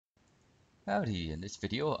Howdy, in this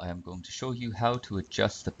video I am going to show you how to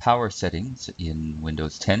adjust the power settings in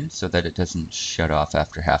Windows 10 so that it doesn't shut off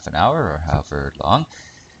after half an hour or however long,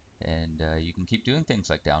 and you can keep doing things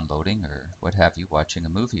like downloading or what have you, watching a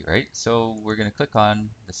movie, right? So we're going to click on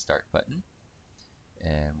the start button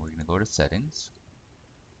and we're going to go to settings,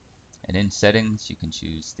 and in settings you can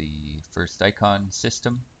choose the first icon,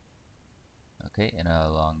 system, okay, and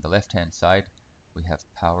along the left hand side we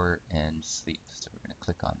have power and sleep, so we're going to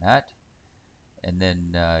click on that. And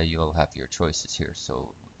then you'll have your choices here.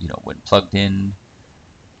 So, when plugged in,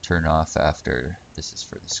 turn off after, this is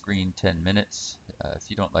for the screen, 10 minutes. If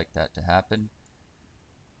you don't like that to happen,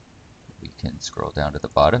 we can scroll down to the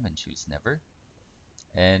bottom and choose never.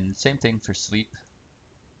 And same thing for sleep.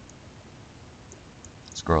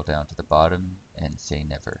 Scroll down to the bottom and say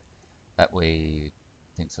never. That way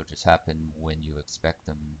things will just happen when you expect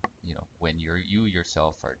them, when you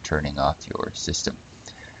yourself are turning off your system.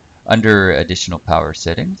 Under additional power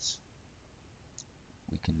settings,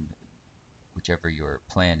 we can, whichever your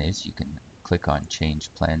plan is, you can click on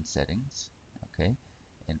change plan settings, okay,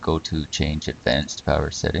 and go to change advanced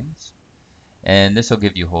power settings. And this will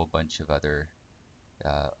give you a whole bunch of other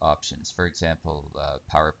options. For example,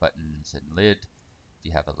 power buttons and lid. If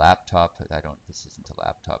you have a laptop, this isn't a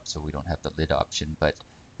laptop, so we don't have the lid option, but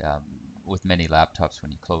with many laptops,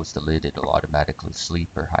 when you close the lid, it'll automatically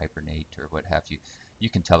sleep or hibernate or what have you. You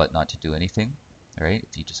can tell it not to do anything, right?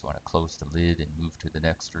 If you just want to close the lid and move to the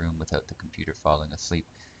next room without the computer falling asleep,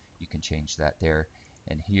 you can change that there.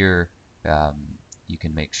 And here, you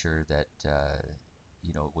can make sure that,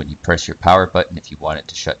 when you press your power button, if you want it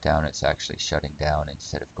to shut down, it's actually shutting down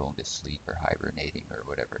instead of going to sleep or hibernating or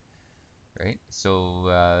whatever, right? So,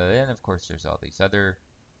 and of course, there's all these other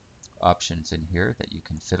options in here that you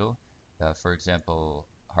can fiddle. For example,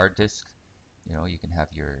 hard disk, you can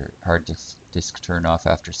have your hard disk turn off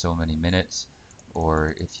after so many minutes,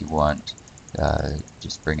 or if you want,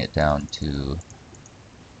 just bring it down to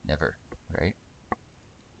never, right?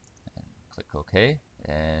 And click OK,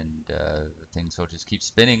 and things will just keep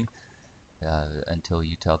spinning until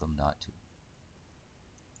you tell them not to.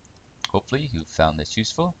 Hopefully you found this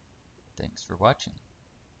useful. Thanks for watching.